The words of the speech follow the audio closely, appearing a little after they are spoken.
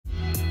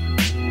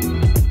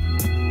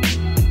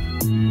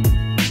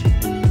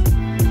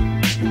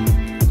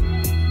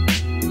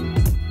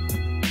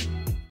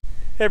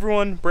Hey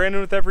everyone,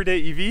 Brandon with Everyday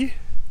EV.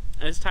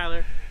 And it's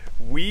Tyler.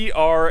 We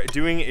are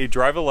doing a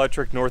Drive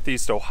Electric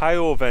Northeast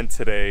Ohio event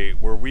today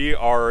where we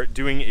are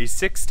doing a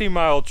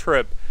 60-mile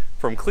trip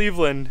from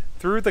Cleveland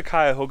through the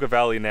Cuyahoga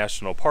Valley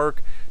National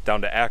Park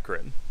down to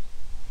Akron.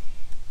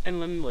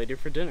 And then later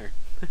for dinner.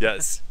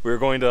 Yes, we're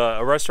going to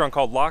a restaurant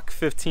called Lock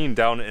 15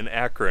 down in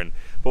Akron.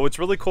 But what's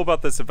really cool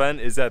about this event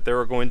is that there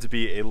are going to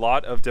be a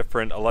lot of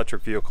different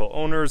electric vehicle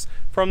owners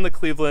from the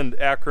Cleveland,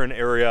 Akron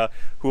area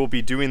who will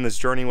be doing this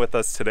journey with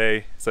us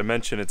today. As I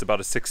mentioned, it's about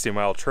a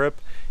 60-mile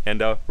trip, and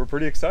we're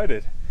pretty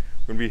excited.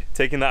 We're going to be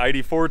taking the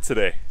ID4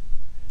 today.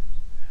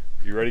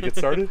 You ready to get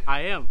started?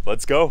 I am.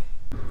 Let's go.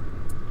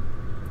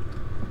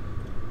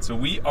 So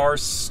we are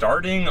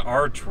starting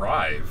our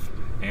drive,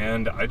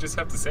 and I just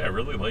have to say I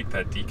really like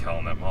that decal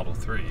on that Model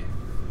 3.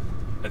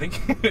 I think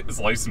his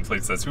license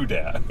plate says "Who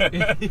Dat."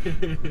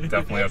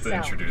 Definitely have to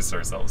introduce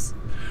ourselves.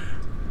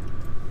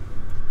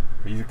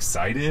 Are you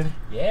excited?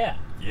 Yeah.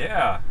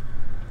 Yeah.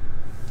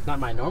 Not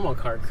my normal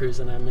car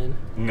cruising I'm in.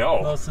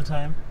 No. Most of the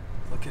time.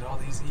 Look at all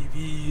these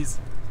EVs.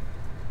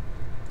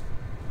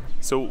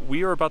 So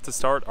we are about to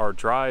start our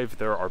drive.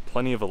 There are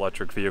plenty of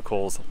electric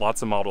vehicles,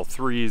 lots of Model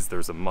 3s.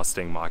 There's a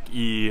Mustang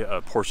Mach-E,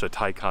 a Porsche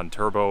Taycan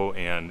Turbo,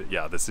 and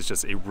yeah, this is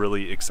just a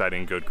really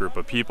exciting, good group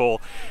of people.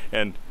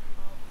 And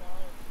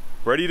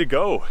ready to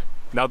go.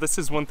 Now this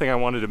is one thing I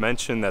wanted to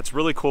mention that's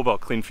really cool about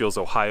Clean Fuels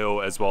Ohio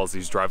as well as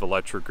these Drive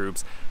Electric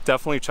groups.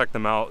 Definitely check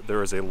them out.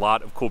 There is a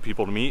lot of cool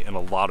people to meet and a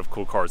lot of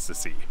cool cars to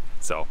see.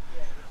 So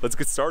let's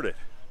get started.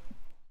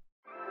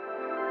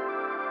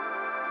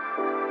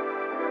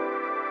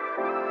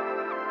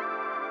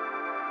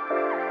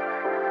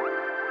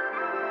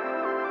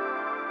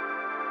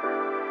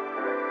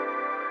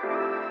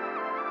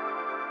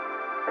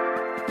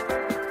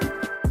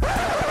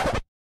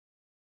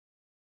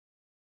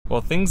 Well,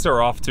 things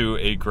are off to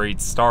a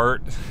great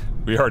start.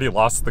 We already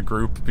lost the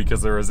group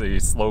because there is a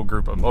slow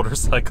group of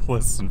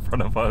motorcyclists in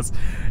front of us,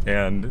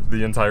 and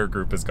the entire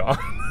group is gone.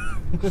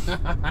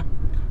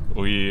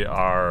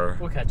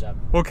 We'll catch up.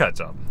 We'll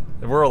catch up.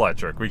 We're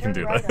electric. We can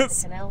do right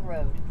this. On the Canal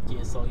Road.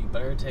 Kia Soul, you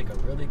better take a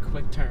really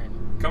quick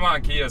turn. Come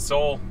on, Kia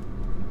Soul.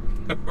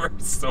 We're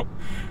so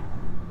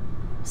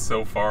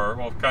far,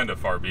 well, kind of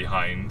far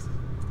behind.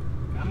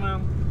 Come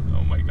on.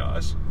 Oh my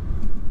gosh.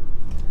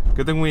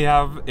 Good thing we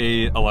have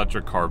a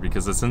electric car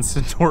because this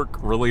instant torque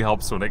really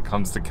helps when it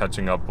comes to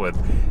catching up with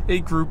a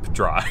group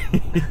drive.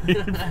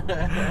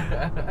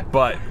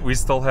 But we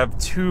still have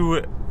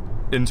two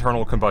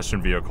internal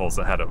combustion vehicles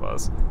ahead of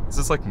us. This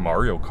is like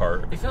Mario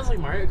Kart. It feels like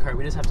Mario Kart.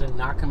 We just have to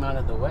knock them out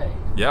of the way.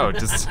 Yeah,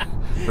 just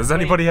does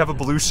anybody have a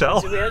blue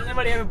shell? Does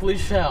anybody have a blue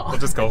shell? We'll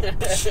just go.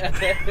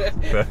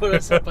 Put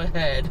us up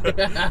ahead.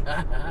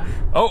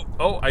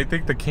 Oh, I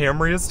think the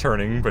Camry is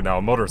turning, but now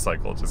a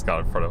motorcycle just got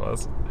in front of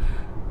us.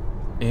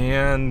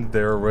 And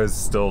there was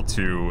still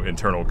two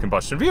internal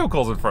combustion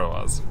vehicles in front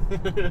of us.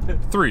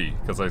 3,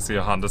 because I see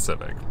a Honda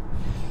Civic.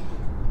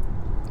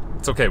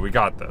 It's okay, we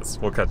got this.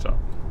 We'll catch up.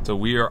 So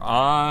we are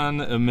on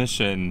a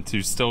mission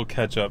to still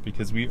catch up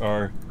because we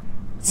are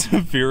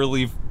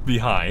severely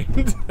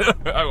behind.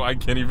 I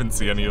can't even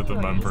see any of the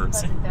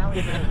members.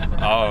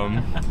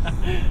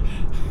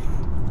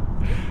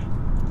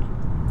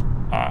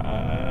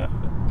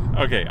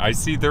 Okay, I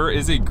see there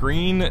is a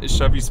green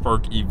Chevy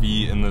Spark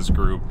EV in this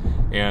group,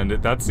 and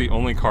that's the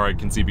only car I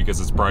can see because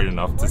it's bright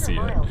enough to see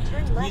it.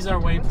 He's our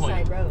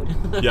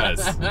waypoint.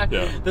 Yes,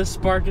 yeah. The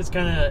Spark is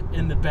kind of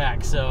in the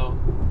back, so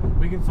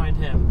we can find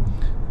him.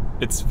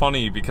 It's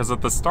funny because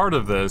at the start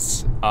of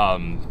this,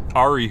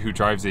 Ari, who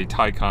drives a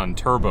Taycan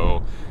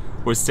Turbo,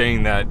 was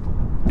saying that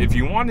if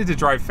you wanted to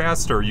drive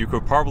faster, you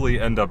could probably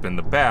end up in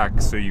the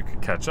back so you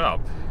could catch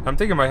up. I'm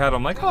thinking in my head,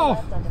 I'm like,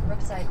 oh,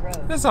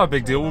 that's not a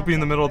big deal. We'll be in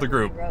the middle of the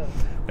group.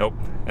 Nope,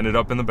 ended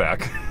up in the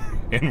back.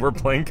 And we're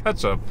playing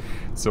catch up,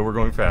 so we're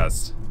going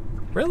fast.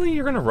 Really?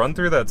 You're gonna run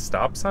through that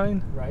stop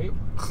sign? Right.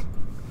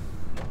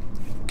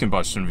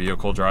 Combustion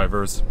vehicle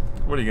drivers.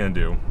 What are you gonna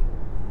do?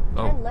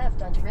 Oh. Turn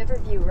left onto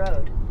Riverview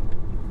Road.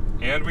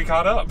 And we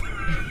caught up.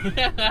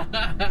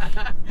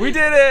 We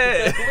did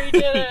it! We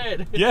did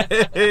it!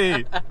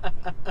 Yay!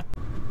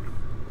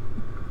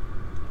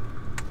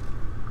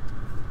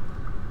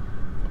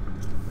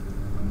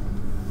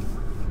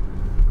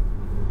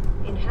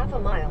 In half a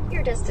mile,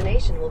 your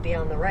destination will be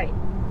on the right.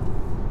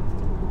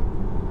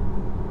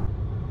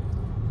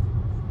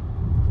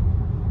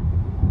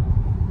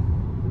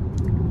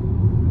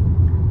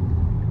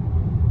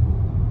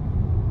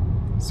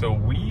 So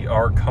we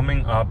are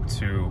coming up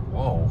to,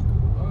 whoa.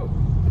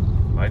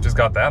 I just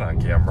got that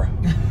on camera.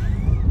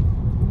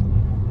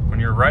 When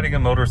you're riding a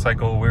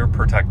motorcycle, wear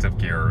protective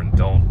gear and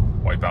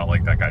don't wipe out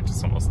like that guy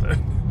just almost did.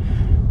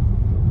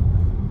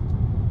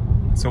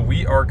 So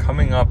we are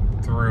coming up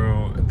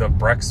through the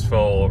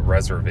Brecksville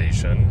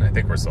Reservation. I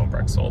think we're still in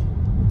Brecksville,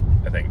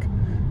 I think.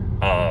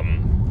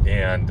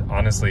 And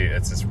honestly,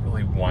 it's this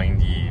really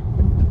windy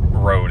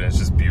road, and it's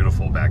just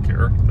beautiful back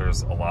here.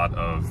 There's a lot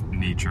of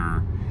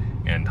nature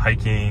and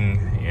hiking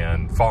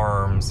and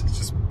farms. It's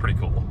just pretty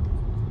cool.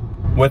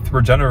 with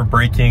regenerative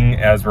braking,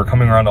 as we're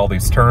coming around all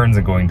these turns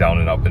and going down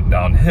and up and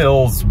down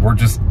hills, we're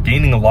just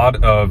gaining a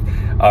lot of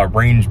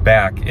range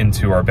back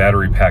into our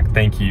battery pack.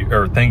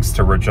 Thanks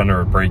to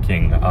regenerative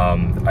braking.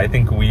 I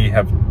think we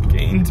have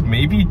gained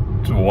maybe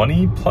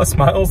 20 plus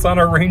miles on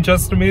our range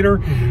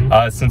estimator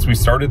since we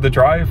started the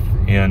drive,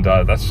 and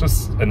that's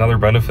just another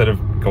benefit of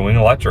going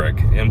electric.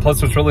 And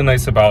plus, what's really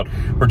nice about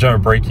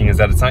regenerative braking is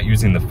that it's not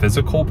using the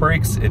physical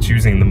brakes, it's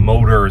using the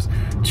motors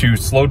to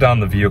slow down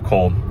the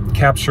vehicle,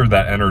 capture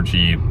that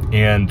energy.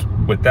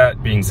 And with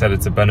that being said,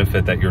 it's a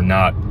benefit that you're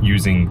not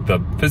using the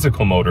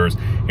physical motors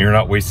and you're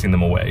not wasting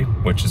them away,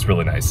 which is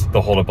really nice.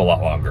 They'll hold up a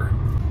lot longer.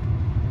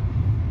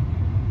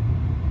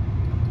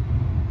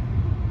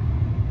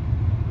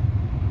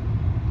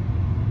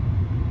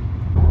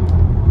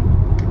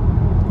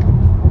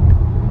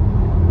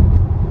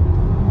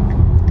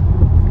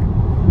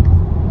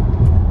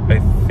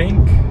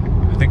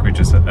 I think we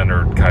just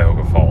entered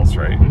Cuyahoga Falls,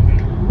 right?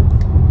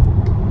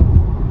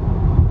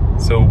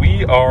 So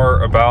we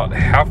are about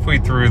halfway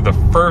through the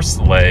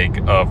first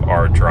leg of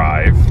our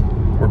drive.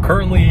 We're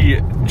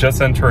currently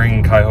just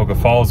entering Cuyahoga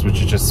Falls,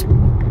 which is just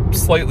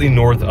slightly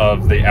north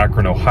of the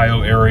Akron,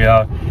 Ohio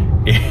area.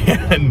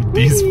 And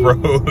these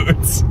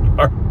roads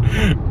are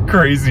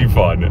crazy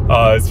fun,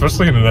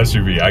 especially in an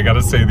SUV. I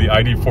gotta say, the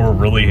ID4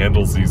 really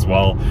handles these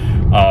well.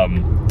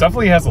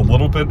 Definitely has a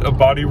little bit of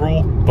body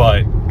roll,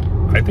 but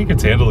I think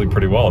it's handling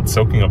pretty well. It's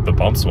soaking up the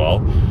bumps well.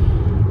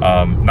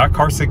 Not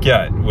car sick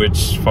yet,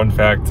 which, fun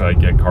fact, I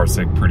get car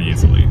sick pretty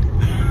easily.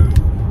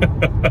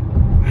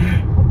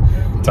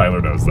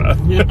 Tyler knows that.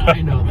 Yeah,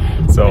 I know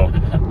that. So,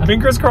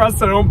 fingers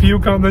crossed I don't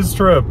puke on this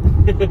trip.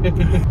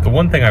 The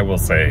one thing I will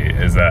say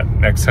is that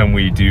next time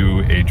we do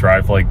a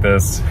drive like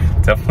this,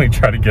 definitely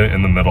try to get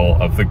in the middle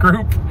of the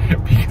group,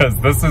 because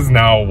this is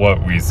now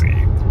what we see.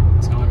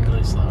 It's going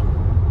really slow.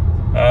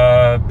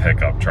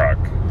 Pickup truck.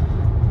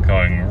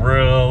 Going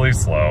really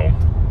slow.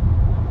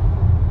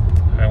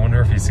 I wonder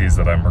if he sees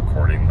that I'm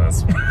recording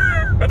this.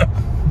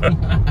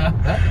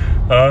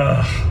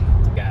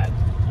 God,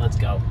 let's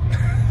go.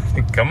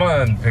 Come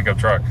on, pickup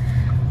truck.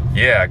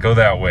 Yeah, go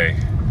that way.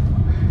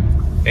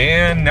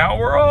 And now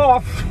we're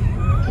off.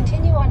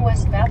 Continue on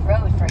West Bath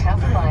Road for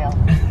half a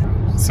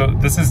mile. So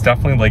this is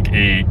definitely like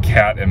a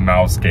cat and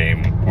mouse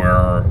game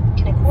where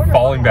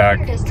falling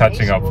back,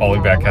 catching up,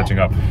 falling back, catching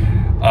up.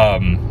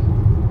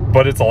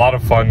 But it's a lot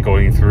of fun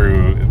going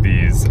through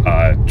these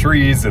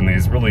trees and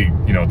these really,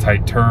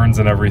 tight turns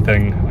and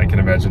everything. I can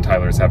imagine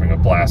Tyler's having a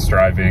blast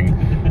driving.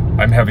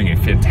 I'm having a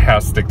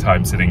fantastic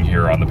time sitting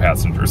here on the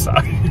passenger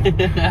side,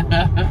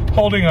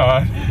 holding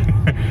on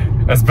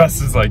as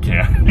best as I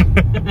can.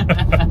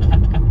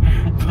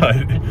 But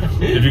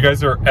if you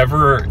guys are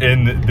ever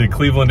in the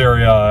Cleveland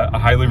area, I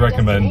highly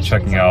recommend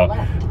checking out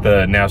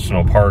the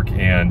national park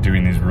and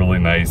doing these really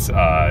nice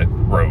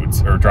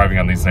roads, or driving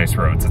on these nice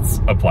roads. It's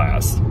a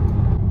blast.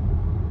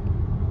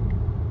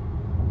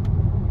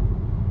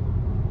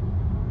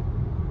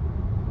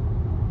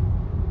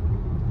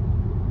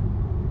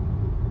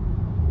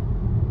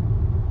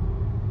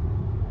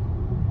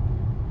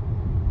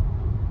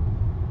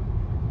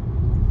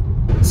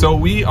 So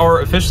we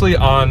are officially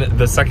on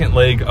the second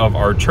leg of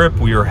our trip.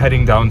 We are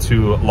heading down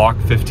to Lock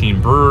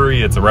 15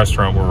 Brewery. It's a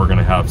restaurant where we're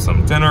gonna have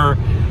some dinner,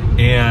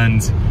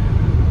 and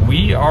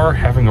we are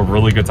having a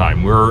really good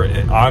time.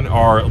 We're on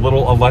our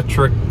little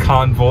electric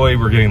convoy.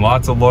 We're getting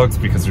lots of looks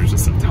because there's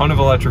just a ton of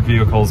electric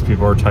vehicles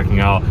people are checking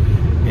out.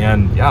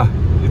 And yeah,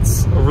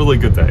 it's a really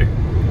good day.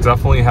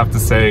 Definitely have to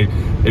say,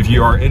 if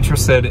you are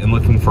interested in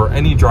looking for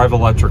any Drive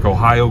Electric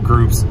Ohio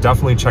groups,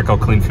 definitely check out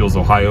Clean Fuels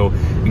Ohio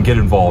and get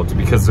involved,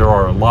 because there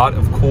are a lot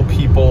of cool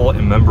people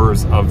and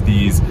members of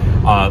these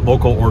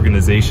local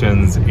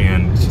organizations,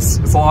 and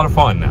it's a lot of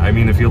fun. I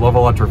mean, if you love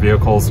electric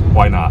vehicles,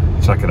 why not?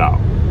 Check it out.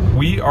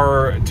 We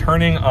are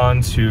turning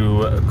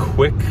onto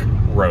Quick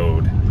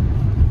Road,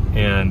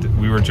 and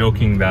we were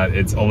joking that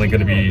it's only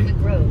going to be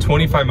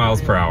 25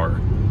 miles per hour,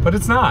 but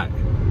it's not.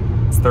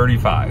 It's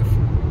 35.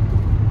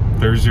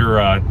 There's your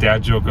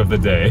dad joke of the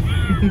day.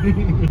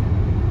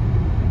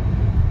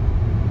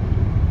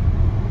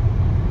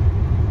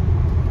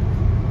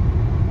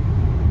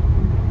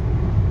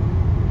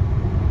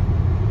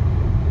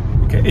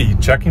 Okay,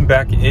 checking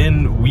back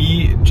in,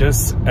 we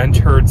just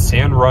entered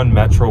Sand Run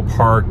Metro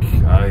Park.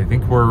 I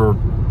think we're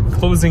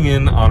closing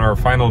in on our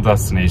final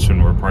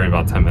destination. We're probably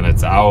about 10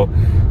 minutes out.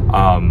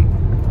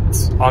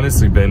 It's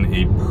honestly been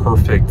a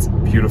perfect,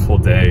 beautiful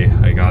day.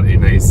 I got a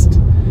nice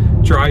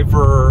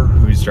driver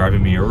who's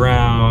driving me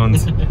around,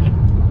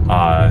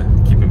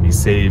 keeping me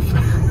safe.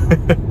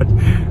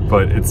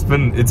 But it's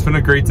been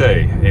a great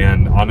day,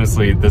 and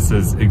honestly, this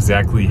is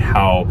exactly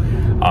how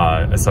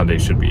a Sunday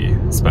should be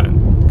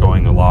spent.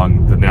 Going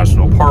along the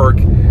national park,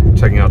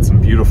 checking out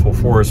some beautiful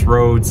forest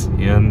roads,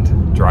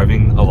 and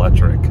driving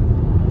electric.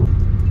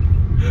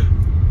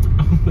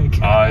 Oh my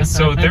God.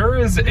 So there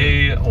is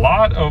a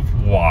lot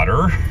of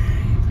water.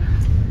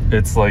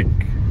 It's like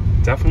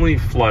definitely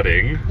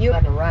flooding. You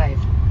have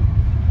arrived.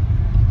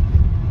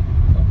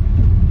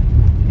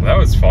 That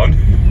was fun.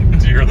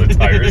 Do you hear the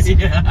tires?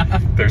 Yeah.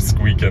 They're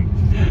squeaking.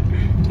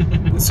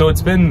 So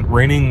it's been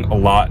raining a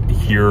lot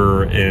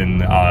here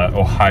in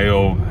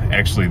Ohio.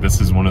 Actually,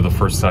 this is one of the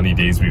first sunny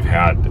days we've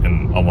had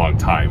in a long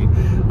time.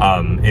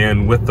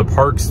 And with the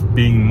parks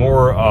being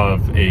more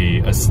of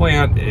a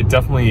slant, it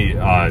definitely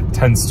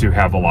tends to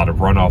have a lot of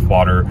runoff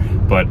water,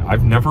 but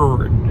I've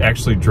never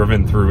actually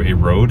driven through a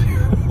road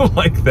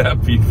like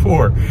that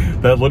before.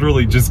 That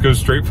literally just goes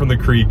straight from the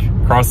creek,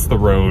 across the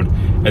road,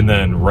 and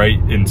then right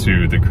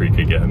into the creek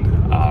again.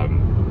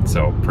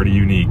 So pretty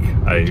unique.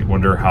 I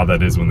wonder how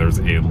that is when there's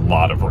a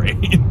lot of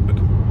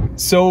rain.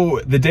 So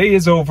the day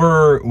is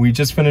over. We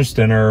just finished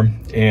dinner,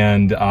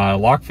 and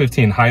Lock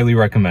 15, highly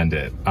recommend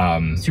it.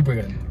 Super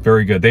good.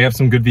 Very good. They have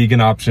some good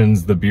vegan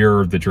options. The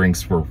beer, the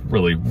drinks were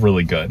really,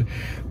 really good.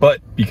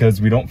 But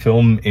because we don't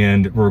film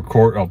and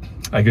record, oh,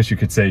 I guess you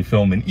could say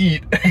film and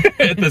eat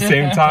at the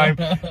same time,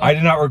 I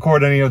did not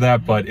record any of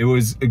that, but it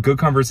was good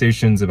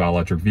conversations about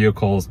electric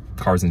vehicles,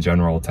 cars in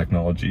general,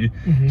 technology,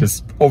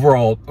 just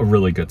overall a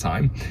really good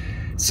time.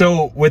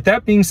 So with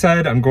that being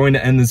said, I'm going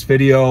to end this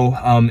video.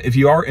 If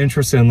you are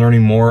interested in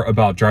learning more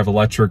about Drive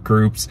Electric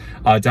groups,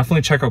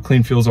 definitely check out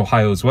Clean Fuels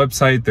Ohio's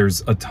website.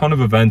 There's a ton of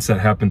events that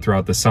happen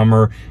throughout the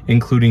summer,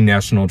 including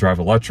National Drive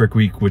Electric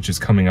Week, which is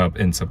coming up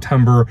in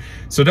September.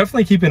 So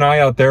definitely keep an eye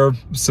out there,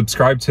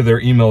 subscribe to their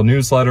email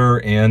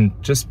newsletter, and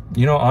just,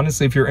 you know,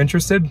 honestly, if you're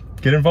interested,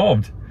 get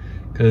involved,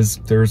 because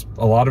there's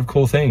a lot of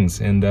cool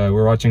things, and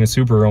we're watching a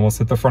Subaru almost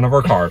hit the front of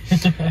our car.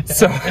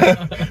 So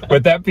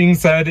with that being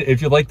said,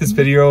 if you like this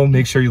video,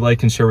 make sure you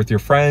like and share with your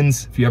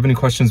friends. If you have any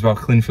questions about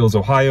Clean Fuels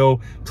Ohio,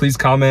 please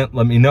comment,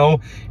 let me know.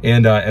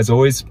 And as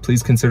always,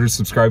 please consider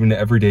subscribing to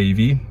Everyday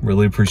EV.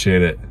 Really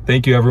appreciate it.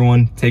 Thank you,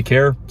 everyone. Take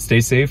care, stay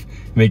safe,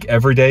 make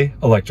every day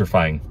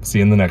electrifying. See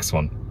you in the next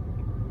one.